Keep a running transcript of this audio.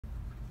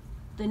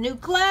The new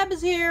collab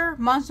is here,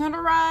 MonHuN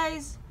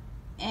RISE,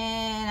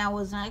 and I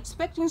was not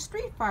expecting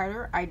Street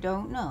Fighter. I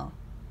don't know.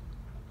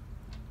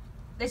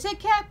 They said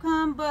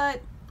Capcom, but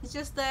it's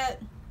just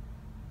that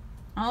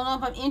I don't know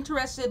if I'm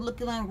interested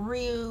looking like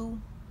Ryu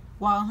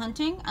while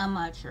hunting. I'm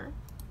not sure.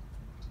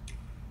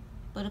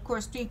 But of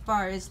course, Street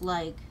Fighter is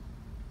like,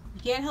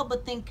 you can't help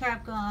but think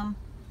Capcom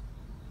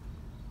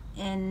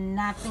and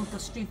not think of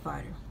Street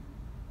Fighter.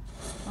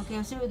 Okay,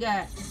 let's see what we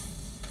got.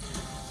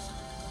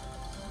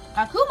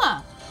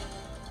 Akuma!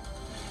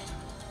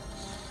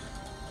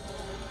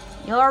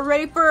 Y'all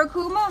ready for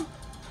Akuma?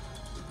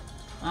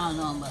 I don't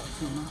know about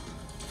Akuma.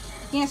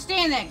 Can't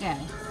stand that guy.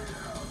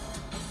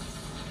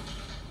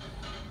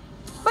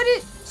 But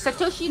it's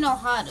Satoshi no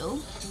Hado.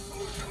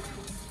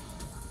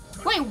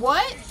 Wait,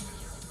 what?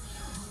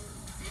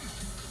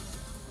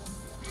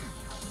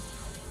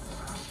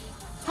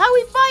 How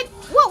we fight?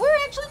 What?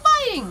 We're actually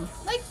fighting!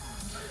 Like,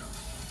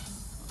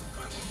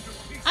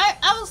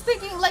 I was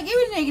thinking, like, it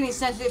wouldn't make any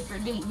sense if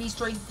it didn't be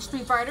Street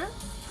Fighter.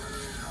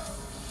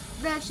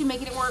 They're actually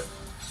making it work.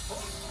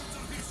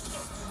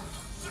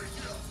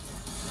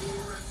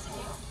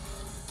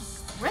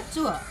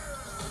 Retsua.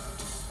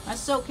 That's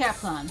so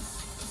Capcom.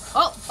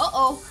 Oh,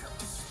 uh-oh.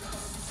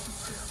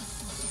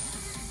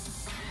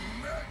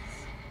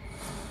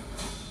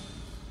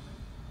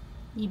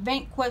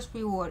 Event quest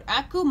reward.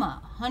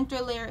 Akuma,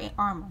 Hunter Lair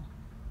armor.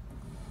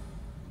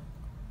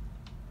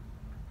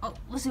 Oh,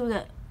 let's see what we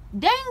got.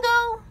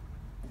 Dango!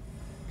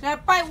 Can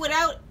I fight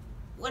without...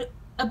 What?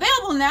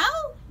 Available now?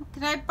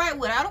 Can I fight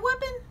without a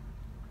weapon?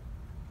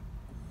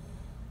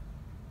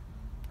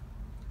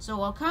 So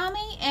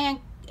Okami and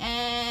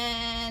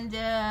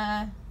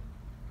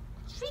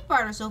Street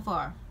Fighter so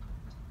far.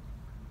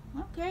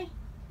 Okay.